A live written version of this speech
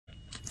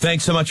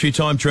Thanks so much for your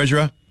time,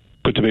 Treasurer.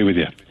 Good to be with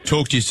you.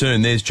 Talk to you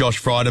soon. There's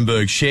Josh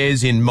Frydenberg.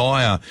 Shares in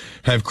Myer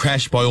have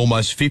crashed by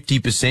almost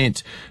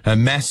 50%. A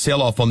mass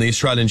sell-off on the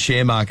Australian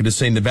share market has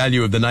seen the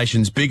value of the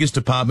nation's biggest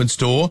department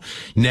store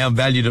now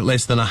valued at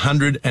less than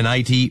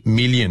 $180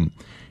 million.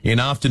 In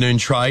afternoon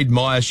trade,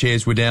 Myer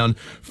shares were down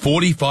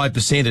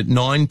 45% at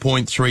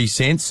 9.3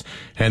 cents,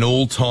 an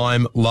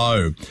all-time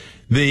low.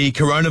 The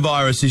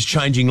coronavirus is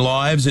changing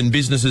lives and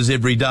businesses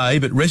every day,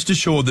 but rest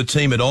assured the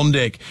team at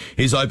OnDeck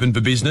is open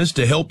for business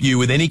to help you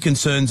with any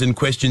concerns and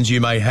questions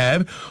you may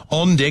have.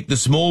 OnDeck, the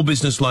small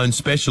business loan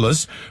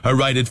specialists, are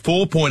rated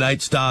 4.8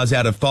 stars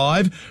out of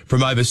 5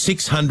 from over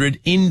 600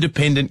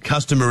 independent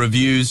customer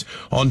reviews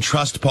on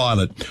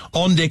Trustpilot.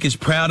 OnDeck is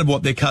proud of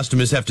what their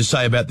customers have to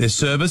say about their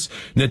service.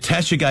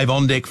 Natasha gave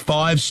OnDeck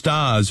 5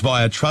 stars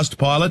via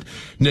Trustpilot.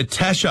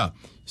 Natasha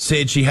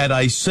said she had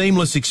a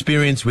seamless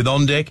experience with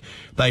OnDeck.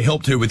 They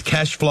helped her with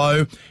cash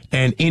flow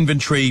and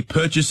inventory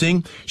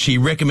purchasing. She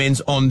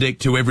recommends OnDeck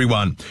to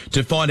everyone.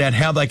 To find out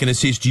how they can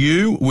assist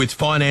you with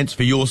finance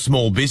for your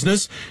small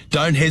business,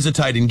 don't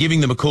hesitate in giving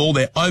them a call.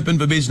 They're open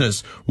for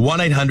business.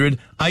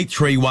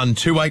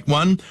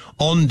 1-800-831-281,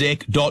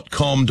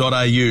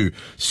 ondeck.com.au.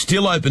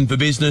 Still open for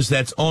business.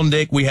 That's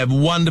OnDeck. We have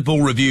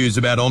wonderful reviews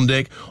about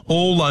OnDeck.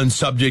 All loans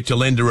subject to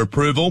lender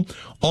approval.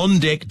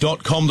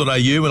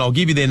 ondeck.com.au, and I'll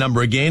give you their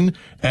number again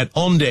at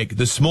OnDeck,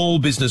 the small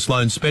business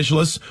loan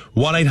specialist,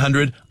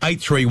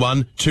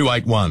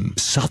 1-800-831-281.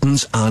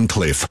 Sutton's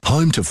Arncliffe,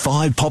 home to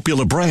 5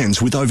 popular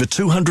brands with over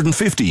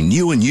 250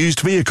 new and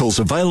used vehicles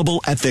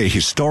available at their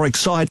historic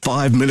site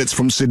 5 minutes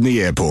from Sydney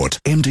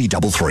Airport.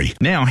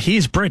 MD33. Now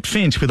here's Brett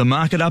Finch with a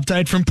market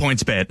update from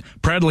PointsBet.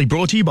 Proudly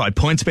brought to you by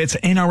PointsBet's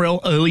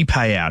NRL Early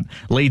Payout.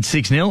 Lead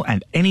 6-0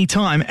 at any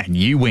time and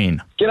you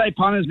win. G'day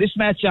punters, this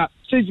matchup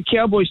sees the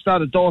Cowboys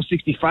start at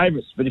 $1.60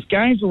 favourites, but if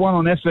games are won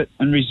on effort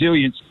and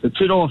resilience, the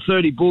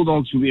 $2.30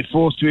 Bulldogs will be a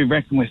force to be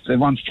reckoned with. They've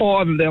won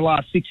 5 of their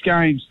last 6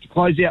 games to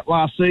close out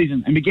last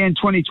season and began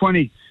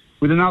 2020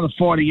 with another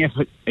fighting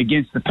effort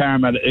against the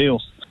Parramatta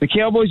Eels. The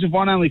Cowboys have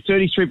won only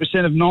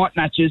 33% of night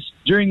matches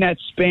during that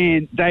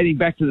span dating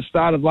back to the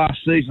start of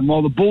last season,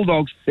 while the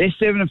Bulldogs, they're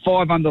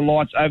 7-5 under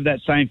lights over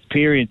that same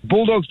period.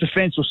 Bulldogs'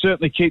 defence will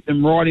certainly keep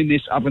them right in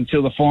this up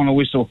until the final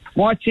whistle.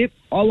 My tip,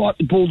 I like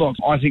the Bulldogs.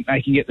 I think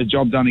they can get the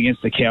job done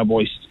against the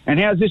Cowboys. And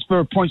how's this for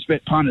a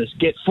PointsBet punters?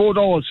 Get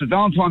 $4 for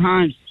Valentine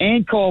Holmes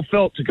and Kyle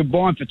Felt to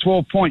combine for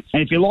 12 points.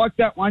 And if you like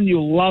that one,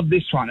 you'll love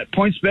this one. At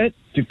PointsBet,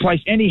 if you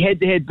place any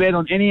head-to-head bet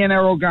on any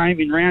NRL game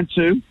in round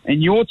 2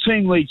 and your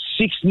team leads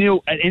 6-0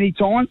 at any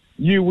time,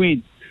 you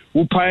win.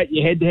 We'll pay out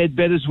your head-to-head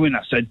bet as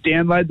winner. So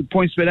download the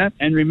PointsBet app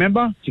and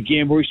remember to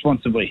gamble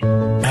responsibly.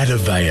 At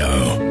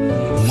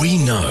Aveo, we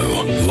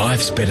know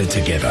life's better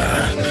together.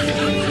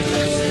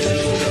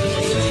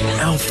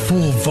 Our 4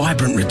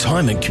 vibrant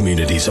retirement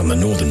communities on the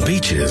northern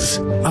beaches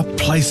are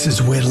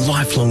places where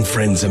lifelong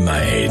friends are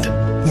made,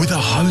 with a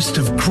host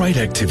of great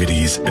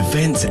activities,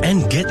 events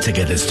and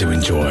get-togethers to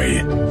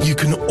enjoy. You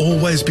can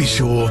always be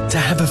sure to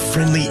have a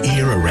friendly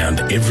ear around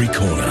every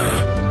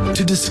corner.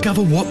 To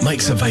discover what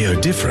makes Aveo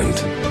different,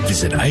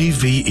 visit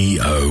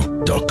aveo.com.au.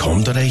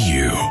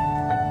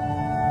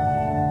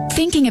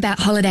 Thinking about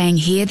holidaying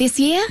here this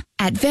year?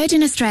 At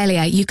Virgin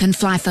Australia, you can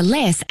fly for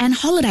less and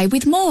holiday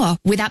with more,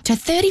 with up to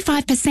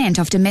 35%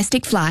 off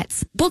domestic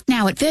flights. Book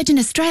now at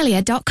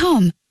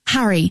virginaustralia.com.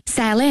 Hurry,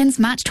 sale ends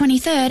March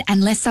 23rd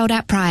unless sold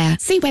out prior.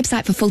 See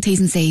website for full T's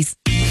and C's.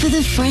 For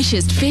the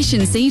freshest fish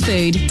and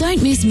seafood,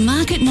 don't miss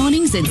market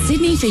mornings at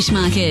Sydney Fish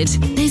Market.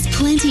 There's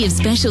plenty of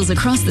specials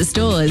across the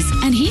stores,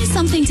 and here's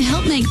something to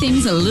help make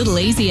things a little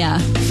easier.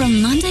 From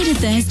Monday to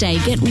Thursday,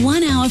 get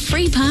 1 hour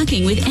free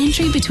parking with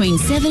entry between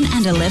 7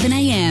 and 11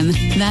 a.m.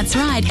 That's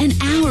right, an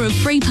hour of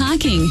free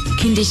parking.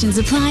 Conditions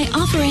apply,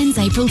 offer ends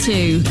April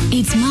 2.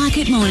 It's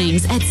market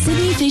mornings at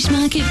Sydney Fish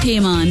Market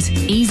Pyrmont.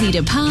 Easy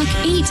to park,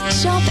 eat,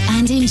 shop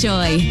and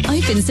enjoy.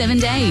 Open 7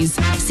 days.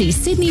 See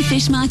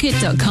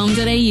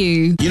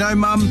sydneyfishmarket.com.au. You know,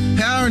 Mum,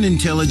 power and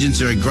intelligence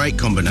are a great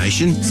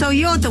combination. So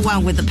you're the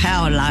one with the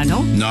power,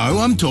 Lionel? No,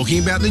 I'm talking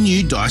about the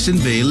new Dyson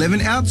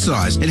V11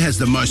 Outsize. It has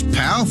the most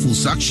powerful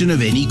suction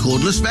of any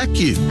cordless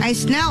vacuum.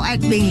 It's now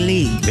at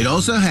Bingley. It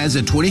also has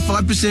a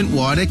 25%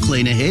 wider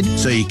cleaner head,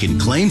 so you can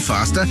clean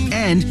faster,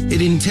 and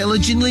it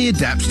intelligently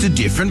adapts to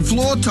different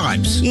floor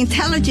types.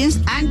 Intelligence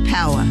and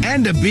power.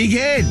 And a big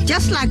head.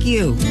 Just like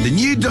you. The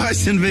new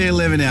Dyson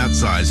V11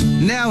 Outsize,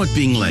 now at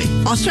Bingley.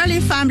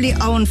 Australian family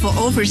owned for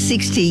over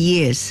 60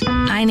 years.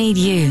 I need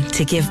you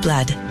to give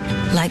blood.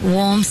 Like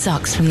warm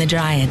socks from the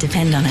dryer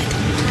depend on it.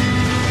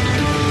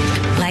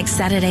 Like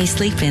Saturday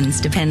sleep-ins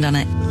depend on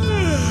it.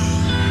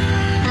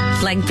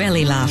 Like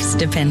belly laughs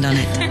depend on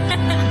it.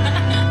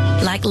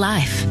 Like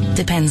life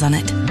depends on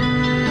it.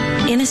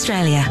 In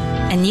Australia,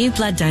 a new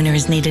blood donor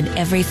is needed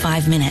every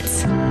 5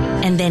 minutes.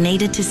 And they're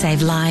needed to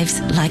save lives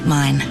like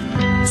mine.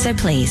 So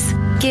please,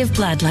 give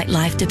blood like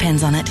life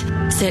depends on it.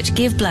 Search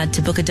Give Blood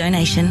to book a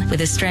donation with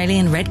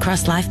Australian Red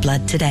Cross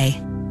Lifeblood today.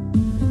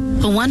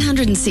 For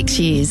 106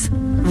 years,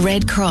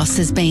 Red Cross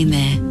has been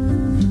there.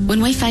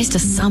 When we faced a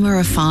summer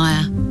of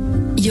fire,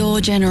 your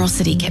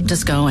generosity kept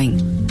us going.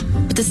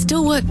 But there's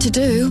still work to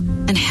do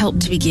and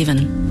help to be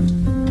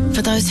given.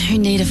 For those who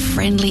need a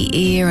friendly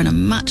ear and a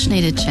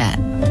much-needed chat.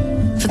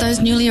 For those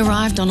newly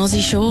arrived on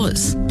Aussie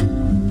shores.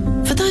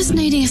 For those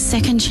needing a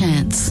second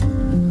chance.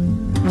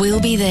 We'll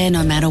be there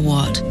no matter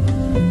what.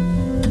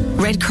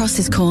 Red Cross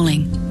is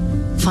calling.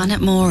 Find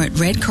out more at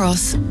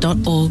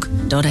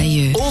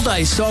redcross.org.au. All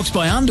Day Socks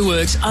by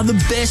Underworks are the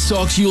best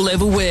socks you'll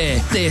ever wear.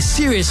 They're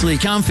seriously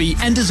comfy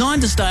and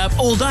designed to stay up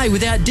all day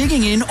without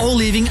digging in or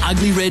leaving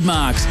ugly red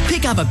marks.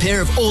 Pick up a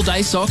pair of All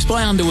Day Socks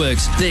by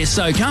Underworks. They're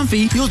so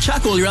comfy, you'll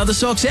chuck all your other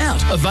socks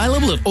out.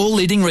 Available at all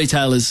leading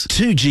retailers.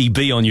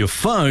 2GB on your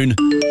phone?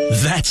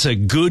 That's a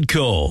good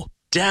call.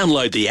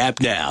 Download the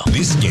app now.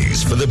 This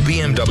news for the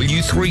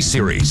BMW 3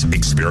 Series.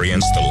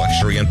 Experience the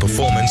luxury and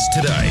performance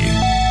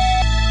today.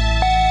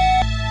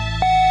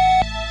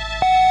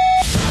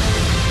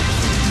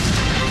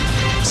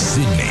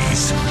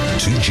 Sydney's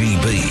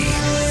 2GB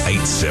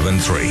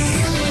 873.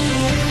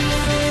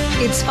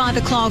 It's 5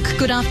 o'clock.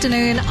 Good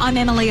afternoon. I'm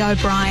Emily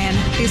O'Brien.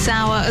 This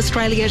hour,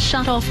 Australia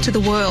shut off to the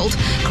world.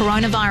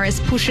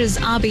 Coronavirus pushes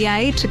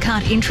RBA to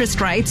cut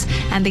interest rates,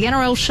 and the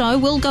NRL show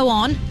will go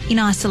on in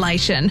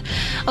isolation.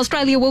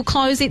 Australia will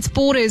close its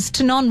borders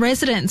to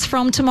non-residents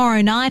from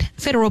tomorrow night.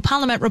 Federal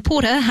Parliament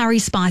reporter Harry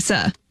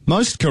Spicer.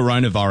 Most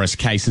coronavirus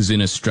cases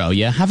in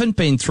Australia haven't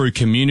been through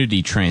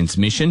community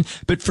transmission,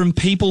 but from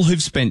people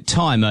who've spent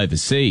time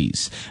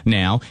overseas.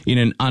 Now, in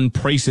an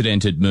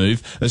unprecedented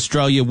move,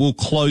 Australia will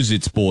close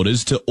its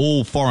borders to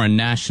all foreign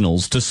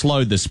nationals to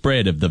slow the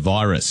spread of the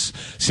virus.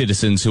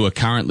 Citizens who are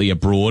currently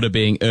abroad are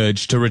being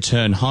urged to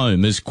return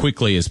home as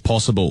quickly as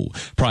possible.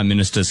 Prime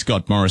Minister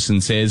Scott Morrison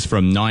says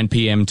from 9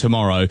 p.m.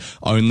 tomorrow,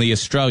 only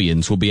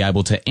Australians will be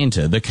able to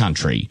enter the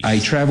country.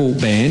 A travel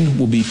ban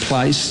will be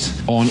placed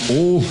on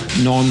all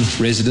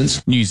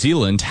non-residents. New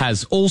Zealand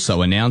has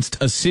also announced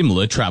a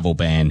similar travel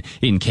ban.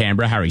 In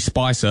Canberra, Harry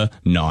Spicer,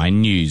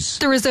 9 News.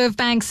 The Reserve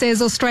Bank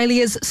says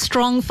Australia's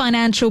strong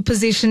financial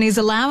position is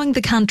allowing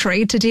the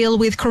country to deal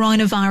with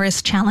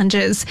coronavirus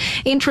challenges.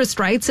 Interest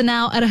rates are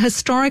now at a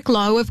historic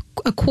low of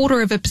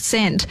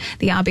 0.25%.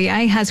 The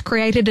RBA has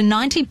created a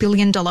 $90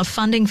 billion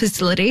funding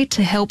facility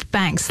to help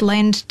banks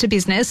lend to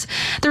business.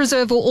 The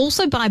Reserve will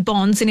also buy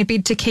bonds in a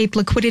bid to keep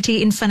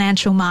liquidity in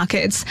financial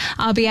markets.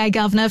 RBA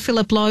Governor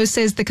Philip Lowe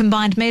says the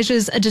combined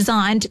measures are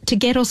designed to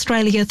get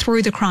Australia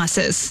through the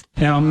crisis.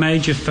 Our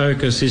major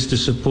focus is to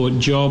support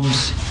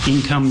jobs,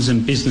 incomes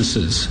and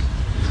businesses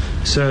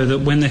so that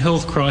when the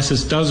health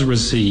crisis does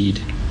recede,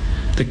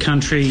 the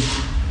country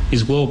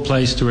is well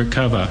placed to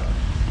recover.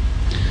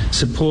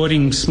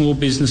 Supporting small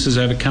businesses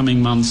over coming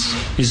months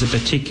is a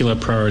particular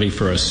priority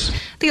for us.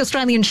 The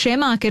Australian share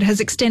market has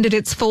extended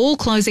its fall,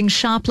 closing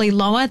sharply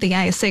lower. The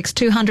ASX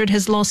 200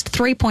 has lost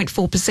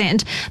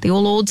 3.4%. The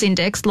All Ords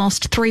index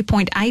lost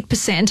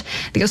 3.8%.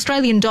 The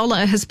Australian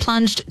dollar has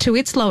plunged to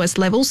its lowest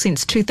level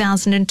since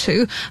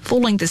 2002,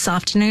 falling this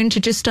afternoon to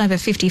just over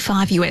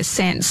 55 US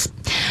cents.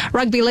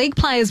 Rugby league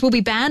players will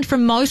be banned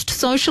from most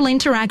social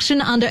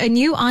interaction under a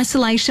new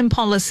isolation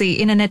policy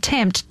in an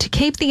attempt to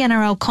keep the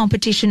NRL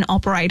competition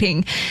operating.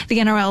 The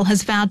NRL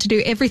has vowed to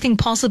do everything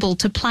possible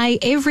to play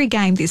every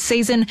game this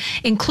season,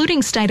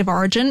 including State of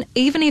Origin,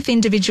 even if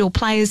individual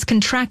players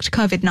contract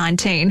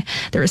COVID-19.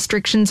 The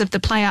restrictions of the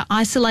player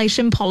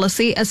isolation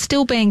policy are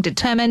still being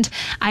determined.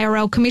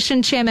 ARL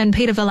Commission Chairman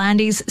Peter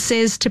V'landys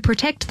says to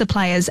protect the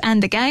players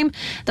and the game,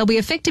 they'll be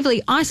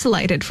effectively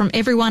isolated from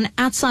everyone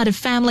outside of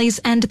families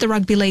and the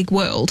rugby league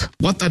world.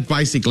 What that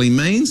basically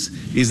means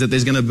is that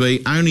there's going to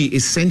be only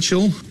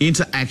essential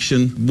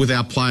interaction with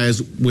our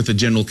players with the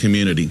general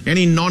community.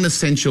 Any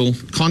non-essential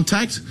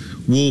contact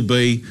will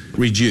be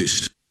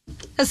reduced.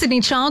 A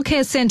Sydney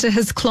childcare centre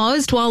has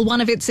closed while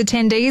one of its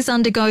attendees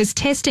undergoes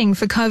testing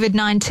for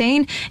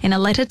COVID-19. In a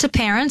letter to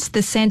parents,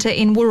 the centre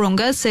in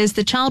Wahroonga says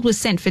the child was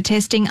sent for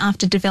testing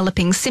after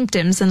developing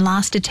symptoms and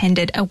last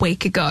attended a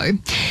week ago.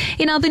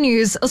 In other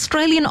news,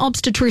 Australian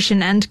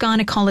obstetrician and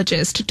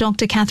gynaecologist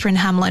Dr. Catherine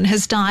Hamlin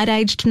has died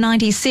aged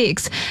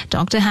 96.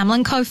 Dr.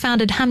 Hamlin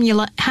co-founded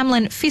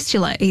Hamlin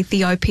Fistula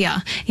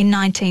Ethiopia in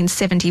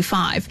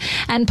 1975.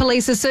 And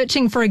police are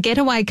searching for a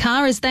getaway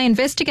car as they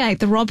investigate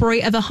the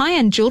robbery of a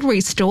high-end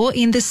jewellery store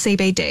in the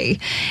CBD.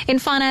 In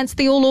finance,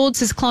 the All Ords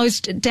has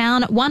closed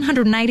down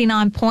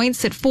 189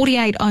 points at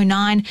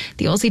 48.09.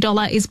 The Aussie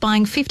dollar is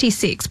buying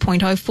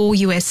 56.04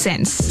 US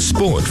cents.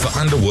 Sport for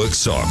underwork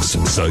socks.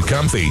 So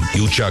comfy,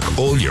 you'll chuck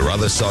all your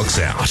other socks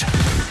out.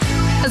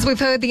 As we've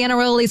heard, the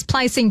NRL is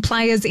placing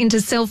players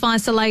into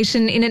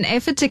self-isolation in an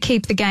effort to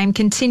keep the game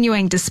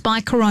continuing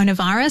despite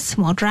coronavirus,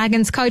 while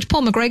Dragons coach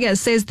Paul McGregor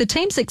says the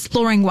team's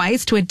exploring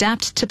ways to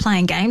adapt to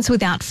playing games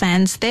without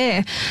fans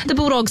there. The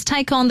Bulldogs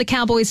take on the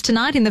Cowboys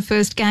tonight in the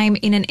first game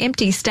in an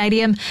empty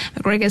stadium.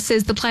 McGregor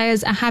says the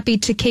players are happy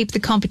to keep the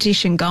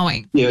competition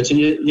going. Yeah, it's a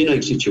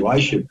unique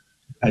situation.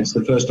 It's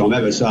the first time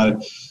ever, so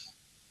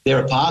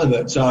they're a part of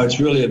it. So it's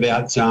really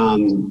about,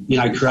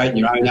 creating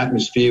your own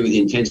atmosphere with the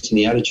intensity and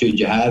the attitude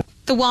you have.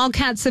 The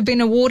Wildcats have been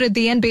awarded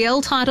the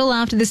NBL title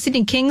after the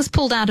Sydney Kings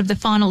pulled out of the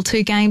final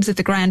 2 games of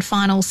the Grand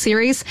Final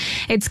series.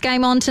 It's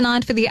game on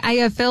tonight for the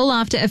AFL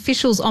after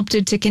officials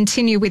opted to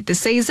continue with the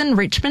season.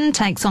 Richmond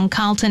takes on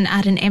Carlton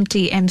at an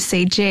empty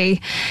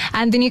MCG.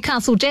 And the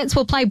Newcastle Jets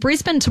will play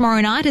Brisbane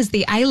tomorrow night as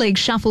the A-League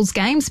shuffles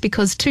games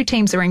because 2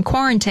 teams are in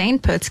quarantine.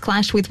 Perth's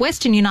clash with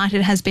Western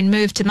United has been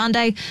moved to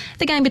Monday.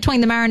 The game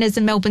between the Mariners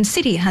and Melbourne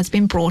City has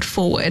been brought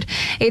forward.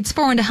 It's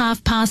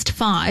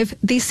 5:04.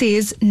 This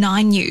is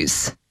 9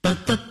 News.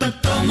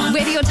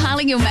 Whether you're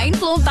tiling your main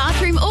floor,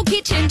 bathroom or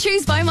kitchen,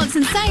 choose Beaumont's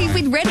and save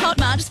with Red Hot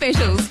March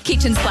specials.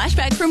 Kitchen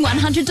splashback from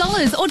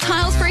 $100 or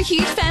tiles for a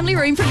huge family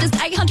room from just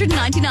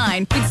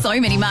 $899. With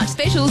so many March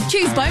specials,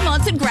 choose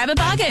Beaumont's and grab a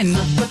bargain.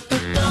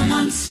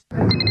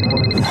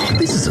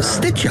 This is a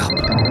stitch-up.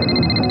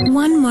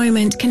 One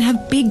moment can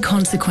have big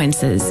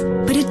consequences,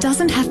 but it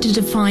doesn't have to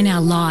define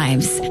our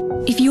lives.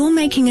 If you're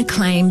making a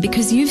claim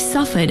because you've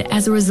suffered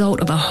as a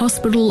result of a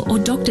hospital or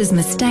doctor's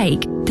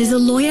mistake, there's a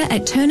lawyer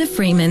at Turner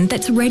Freeman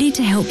that's ready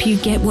to help you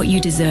get what you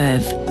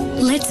deserve.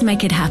 Let's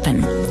make it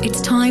happen.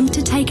 It's time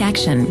to take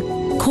action.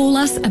 Call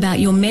us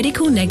about your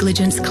medical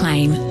negligence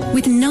claim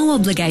with no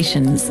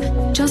obligations,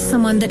 just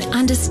someone that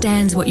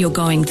understands what you're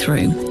going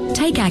through.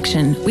 Take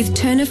action with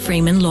Turner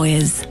Freeman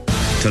Lawyers.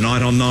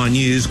 Tonight on 9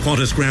 News,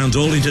 Qantas grounds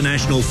all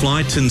international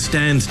flights and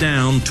stands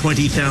down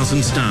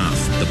 20,000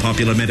 staff. The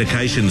popular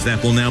medications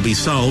that will now be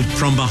sold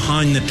from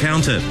behind the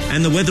counter.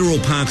 And the Wetherall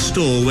Park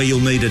store where you'll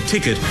need a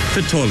ticket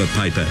for toilet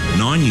paper.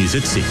 9 News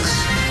at 6.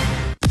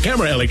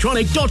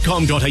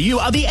 CameraElectronic.com.au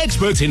are the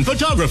experts in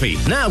photography.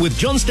 Now with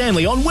John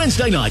Stanley on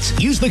Wednesday nights.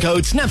 Use the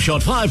code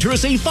SNAPSHOT5 to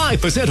receive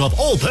 5% off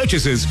all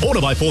purchases. Order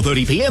by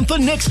 4:30pm for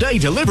next day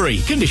delivery.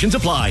 Conditions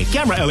apply.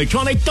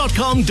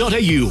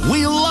 CameraElectronic.com.au.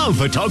 We love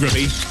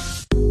photography.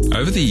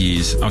 Over the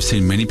years, I've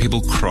seen many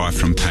people cry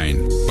from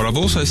pain, but I've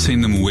also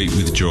seen them weep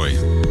with joy.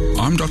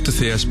 I'm Dr.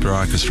 Theos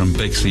Barakis from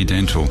Bexley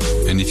Dental,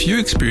 and if you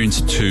experience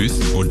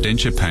tooth or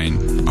denture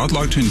pain, I'd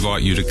like to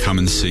invite you to come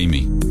and see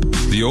me.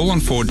 The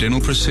all-on-4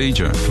 dental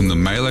procedure from the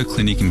Malo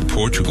Clinic in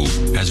Portugal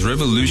has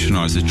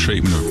revolutionised the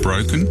treatment of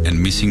broken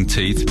and missing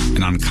teeth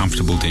and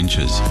uncomfortable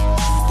dentures.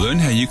 Learn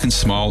how you can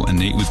smile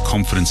and eat with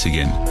confidence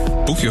again.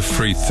 Book your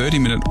free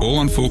 30-minute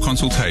all-on-4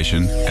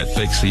 consultation at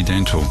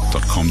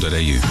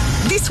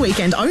bexleydental.com.au. This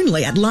weekend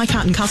only at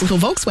Leichhardt and Castle Hill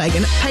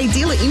Volkswagen, pay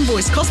dealer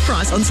invoice cost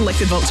price on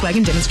selected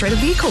Volkswagen demonstrator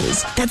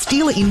vehicles. That's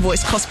dealer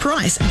invoice cost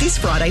price this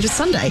Friday to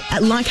Sunday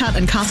at Leichhardt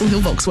and Castle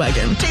Hill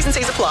Volkswagen. T's and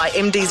C's apply.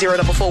 MD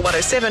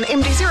 044107,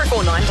 MD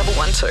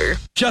 049112.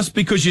 Just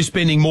because you're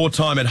spending more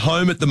time at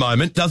home at the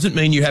moment doesn't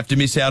mean you have to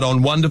miss out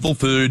on wonderful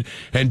food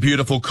and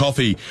beautiful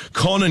coffee.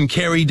 Con and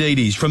Kerry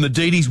Dedes from the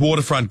Dedes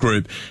Waterfront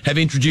Group have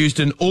introduced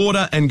an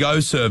order and go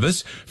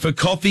service for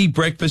coffee,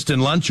 breakfast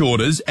and lunch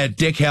orders at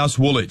Deckhouse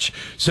Woolwich.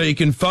 So you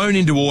can phone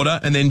in to order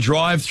and then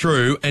drive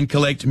through and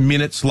collect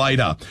minutes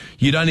later.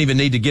 You don't even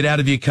need to get out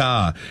of your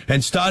car.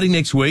 And starting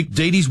next week,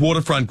 Dedes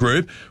Waterfront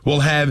Group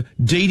will have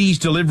Dedes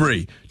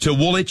Delivery to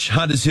Woolwich,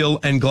 Hunters Hill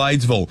and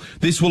Gladesville.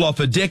 This will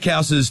offer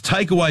Deckhouse's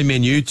takeaway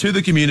menu to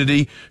the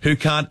community who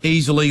can't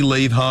easily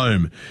leave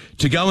home.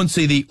 To go and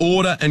see the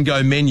order and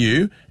go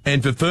menu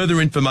and for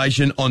further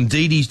information on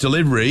Dedes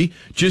Delivery,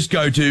 just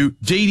go to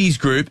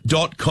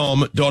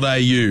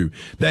dedesgroup.com.au.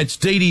 That's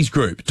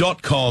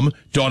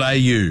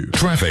dedesgroup.com.au.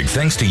 Traffic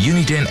thanks to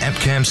Uniden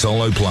AppCam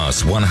Solo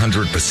Plus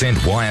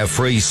 100%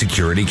 wire-free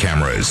security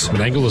cameras.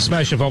 Menangle, a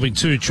smash involving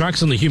 2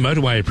 trucks on the Hume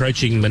motorway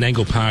approaching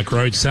Menangle Park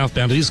Road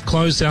southbound. It is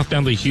closed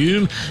southbound the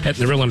Hume at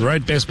Narellan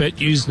Road. Best bet,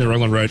 use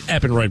Narellan Road,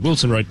 Appin Road,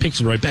 Wilson Road,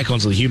 Pixon Road, back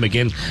onto the Hume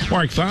again.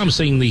 Warwick Farm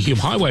seeing the Hume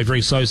Highway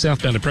very slow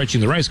southbound approaching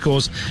the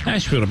racecourse.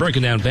 Ashfield, a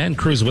broken down van,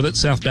 cruiser with it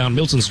southbound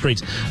Milton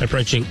Street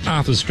approaching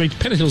Arthur Street.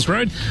 Pennant Hills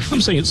Road,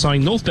 I'm seeing it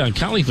saying northbound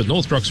Carlingford,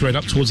 North Rocks Road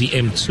up towards the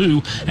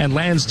M2 and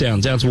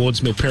Lansdowne down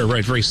towards Milpera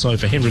Road very slow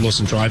for Henry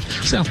Lawson Drive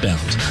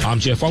southbound. I'm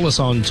Jeff Wallace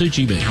on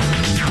 2GB.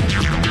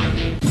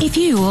 If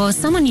you or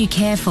someone you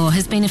care for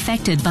has been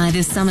affected by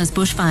this summer's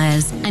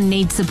bushfires and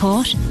needs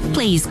support,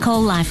 please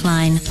call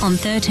Lifeline on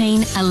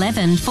 13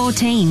 11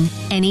 14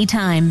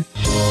 anytime.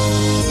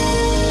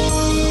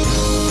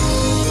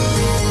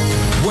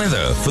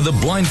 Weather for the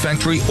Blind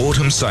Factory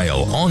Autumn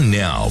Sale on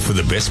now. For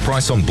the best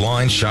price on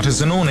blinds,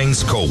 shutters and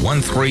awnings, call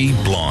 13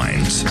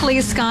 Blinds.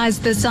 Clear skies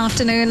this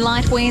afternoon,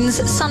 light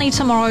winds, sunny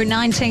tomorrow,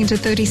 19 to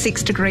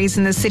 36 degrees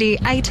in the city,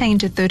 18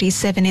 to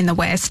 37 in the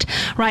west.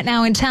 Right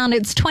now in town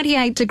it's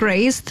 28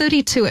 degrees,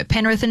 32 at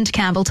Penrith and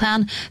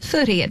Campbelltown,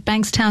 30 at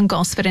Bankstown,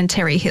 Gosford and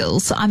Terry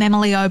Hills. I'm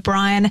Emily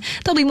O'Brien.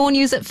 There'll be more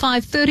news at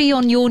 5:30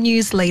 on your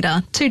news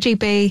leader,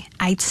 2GB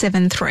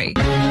 873.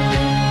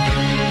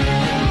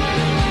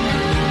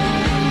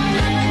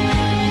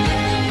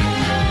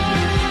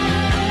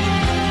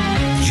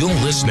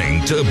 You're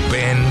listening to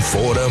Ben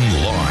Fordham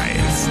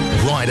Live,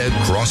 right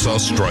across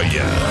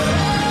Australia.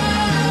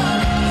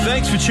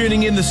 Thanks for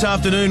tuning in this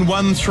afternoon.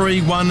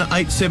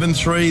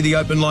 131873, the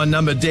open line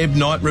number. Deb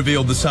Knight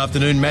revealed this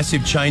afternoon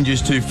massive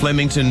changes to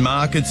Flemington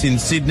markets in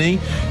Sydney.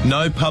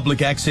 No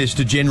public access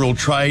to general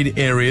trade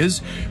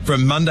areas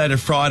from Monday to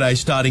Friday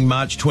starting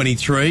March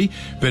 23,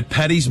 but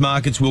Paddy's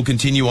markets will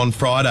continue on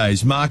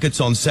Fridays. Markets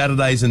on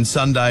Saturdays and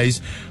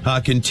Sundays are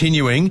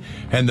continuing,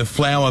 and the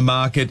flower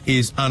market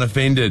is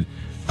unaffected,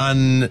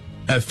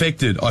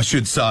 I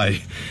should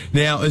say.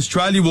 Now,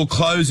 Australia will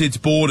close its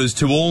borders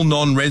to all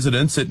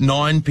non-residents at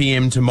 9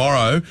 p.m.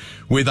 tomorrow,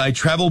 with a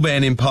travel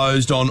ban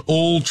imposed on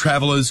all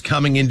travellers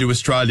coming into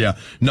Australia.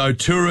 No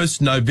tourists,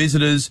 no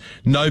visitors,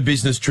 no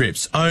business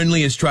trips.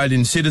 Only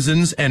Australian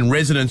citizens and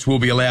residents will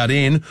be allowed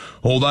in.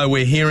 Although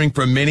we're hearing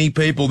from many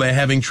people they're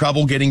having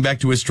trouble getting back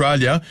to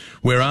Australia,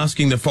 we're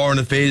asking the Foreign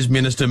Affairs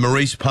Minister,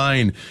 Maurice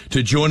Payne,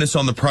 to join us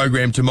on the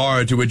program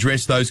tomorrow to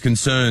address those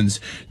concerns.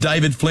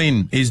 David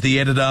Flynn is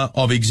the editor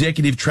of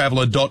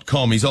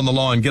ExecutiveTraveller.com. He's on the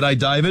line. G'day,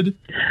 David.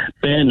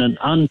 Ben, an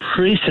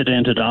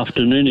unprecedented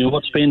afternoon in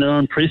what's been an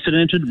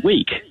unprecedented week.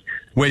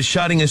 We're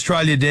shutting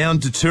Australia down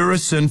to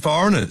tourists and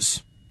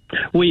foreigners.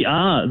 We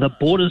are. The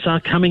borders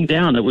are coming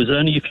down. It was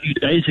only a few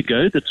days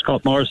ago that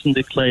Scott Morrison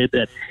declared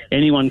that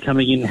anyone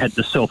coming in had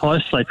to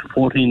self-isolate for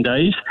 14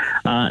 days.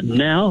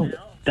 Now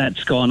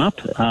that's gone up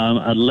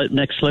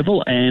next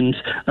level, and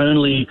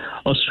only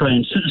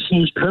Australian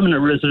citizens,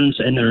 permanent residents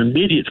and their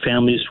immediate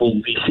families will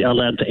be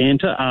allowed to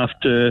enter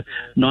after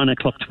 9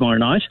 o'clock tomorrow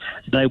night.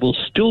 They will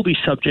still be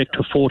subject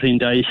to 14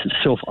 days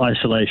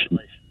self-isolation.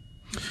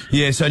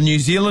 Yeah, so New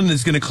Zealand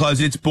is going to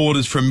close its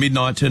borders from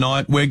midnight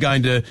tonight. We're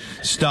going to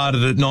start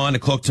it at 9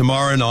 o'clock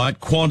tomorrow night.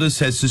 Qantas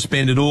has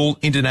suspended all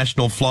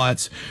international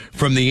flights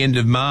from the end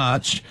of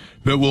March,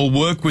 but will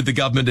work with the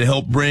government to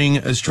help bring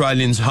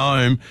Australians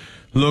home.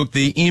 Look,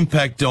 the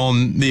impact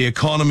on the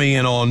economy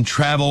and on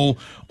travel,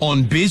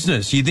 on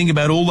business. You think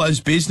about all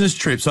those business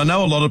trips. I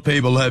know a lot of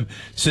people have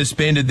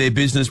suspended their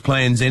business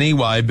plans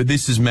anyway, but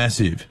this is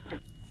massive.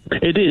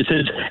 It is.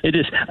 It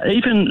is.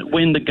 Even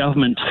when the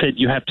government said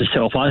you have to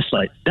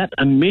self-isolate, that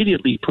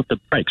immediately put the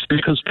brakes,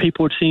 because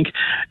people would think,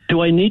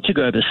 do I need to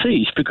go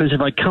overseas? Because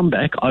if I come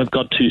back, I've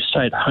got to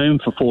stay at home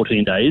for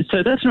 14 days.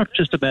 So that's not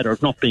just a matter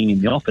of not being in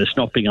the office,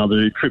 not being able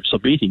to do trips or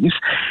meetings.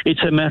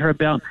 It's a matter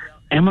about,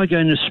 am I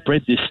going to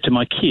spread this to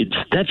my kids?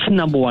 That's the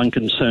number one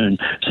concern.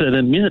 So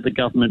the minute the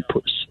government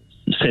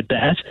said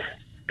that,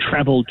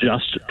 travel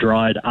just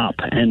dried up,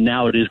 and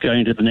now it is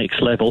going to the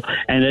next level.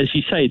 And as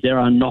you say, there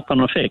are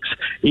knock-on effects.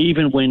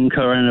 Even when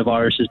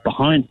coronavirus is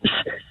behind us,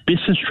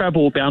 business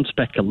travel will bounce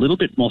back a little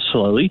bit more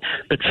slowly,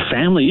 but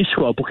families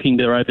who are booking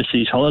their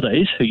overseas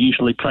holidays, who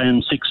usually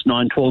plan 6,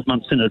 9, 12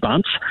 months in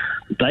advance,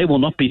 they will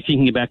not be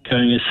thinking about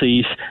going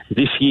overseas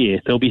this year.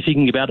 They'll be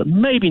thinking about it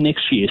maybe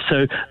next year.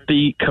 So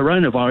the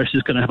coronavirus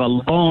is going to have a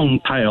long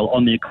tail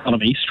on the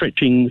economy,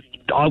 stretching,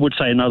 I would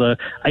say, another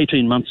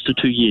 18 months to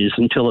 2 years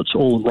until it's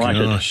all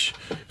righted. Gosh,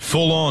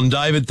 full on.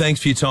 David,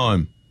 thanks for your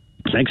time.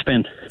 Thanks,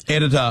 Ben.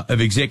 Editor of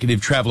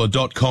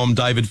ExecutiveTraveller.com,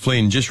 David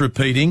Flynn. Just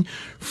repeating,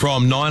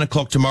 from 9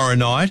 o'clock tomorrow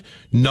night,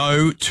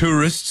 no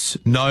tourists,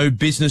 no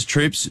business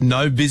trips,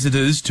 no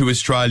visitors to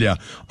Australia.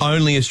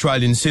 Only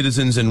Australian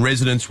citizens and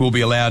residents will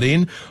be allowed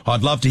in.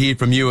 I'd love to hear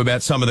from you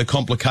about some of the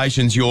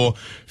complications your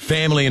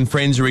family and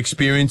friends are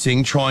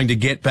experiencing trying to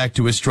get back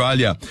to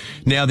Australia.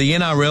 Now, the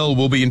NRL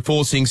will be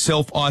enforcing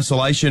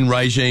self-isolation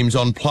regimes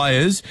on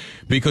players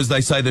because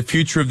they say the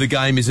future of the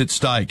game is at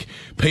stake.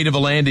 Peter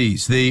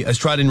V'landys, the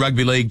Australian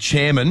Rugby League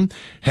chairman,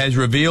 has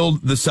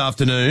revealed this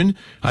afternoon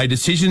a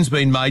decision's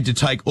been made to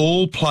take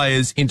all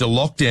players into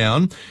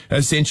lockdown,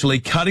 essentially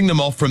cutting them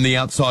off from the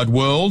outside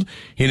world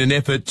in an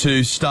effort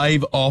to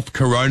stave off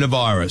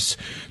coronavirus.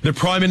 The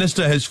Prime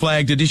Minister has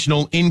flagged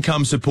additional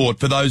income support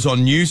for those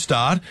on New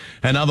Start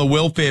and other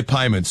welfare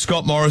payments.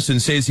 Scott Morrison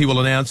says he will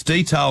announce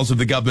details of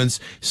the government's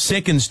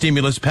second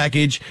stimulus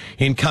package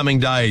in coming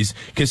days.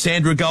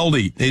 Cassandra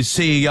Goldie is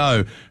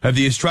CEO of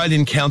the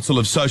Australian Council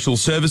of Social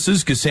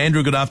Services.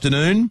 Cassandra, good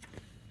afternoon.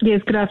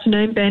 Yes, good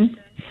afternoon, Ben.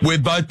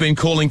 We've both been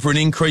calling for an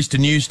increase to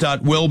New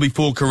Start well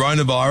before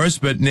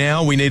coronavirus, but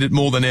now we need it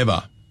more than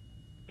ever.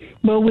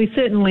 Well, we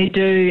certainly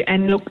do.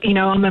 And look, you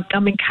know,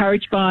 I'm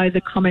encouraged by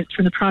the comments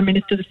from the Prime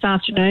Minister this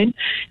afternoon.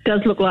 It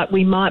does look like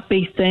we might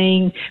be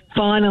seeing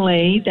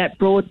finally that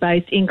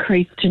broad-based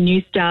increase to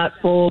New Start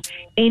for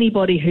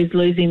anybody who's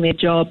losing their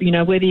job. You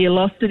know, whether you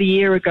lost it a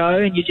year ago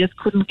and you just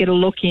couldn't get a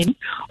look in,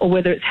 or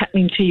whether it's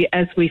happening to you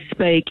as we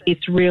speak,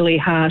 it's really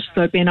harsh.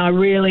 So, Ben, I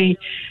really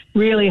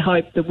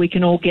hope that we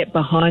can all get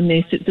behind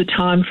this. It's a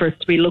time for us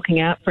to be looking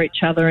out for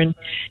each other, and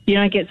you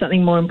don't get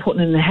something more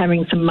important than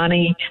having some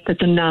money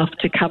that's enough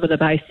to cover the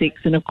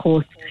basics. And of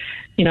course,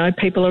 you know,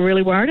 people are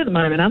really worried at the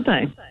moment, aren't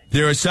they?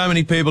 There are so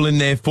many people in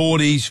their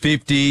 40s,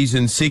 50s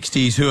and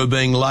 60s who are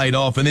being laid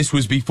off, and this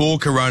was before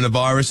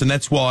coronavirus, and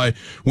that's why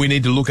we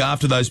need to look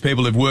after those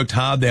people who've worked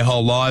hard their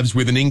whole lives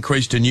with an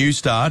increase to New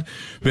Start.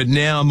 But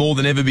now, more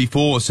than ever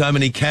before, so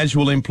many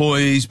casual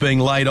employees being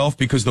laid off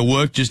because the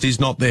work just is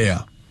not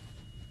there.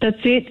 That's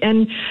it.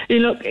 And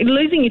look,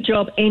 losing your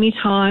job any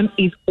time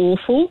is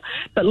awful,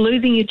 but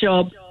losing your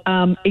job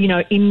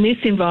in this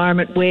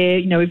environment where,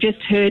 we've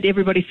just heard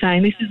everybody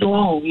saying this is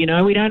long, we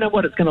don't know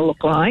what it's going to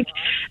look like.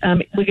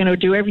 We're going to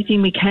do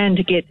everything we can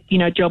to get,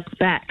 jobs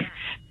back.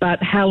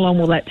 But how long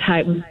will that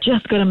take? We've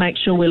just got to make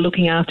sure we're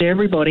looking after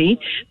everybody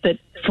that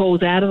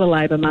falls out of the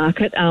labour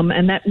market,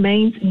 and that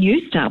means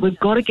new start. We've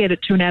got to get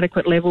it to an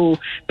adequate level,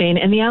 Ben.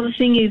 And the other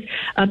thing is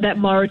that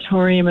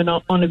moratorium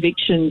on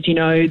evictions,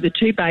 the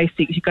two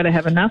basics, you've got to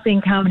have enough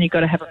income and you've got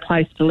to have a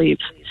place to live.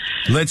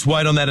 Let's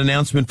wait on that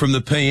announcement from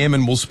the PM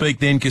and we'll speak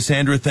then.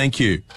 Cassandra, thank you.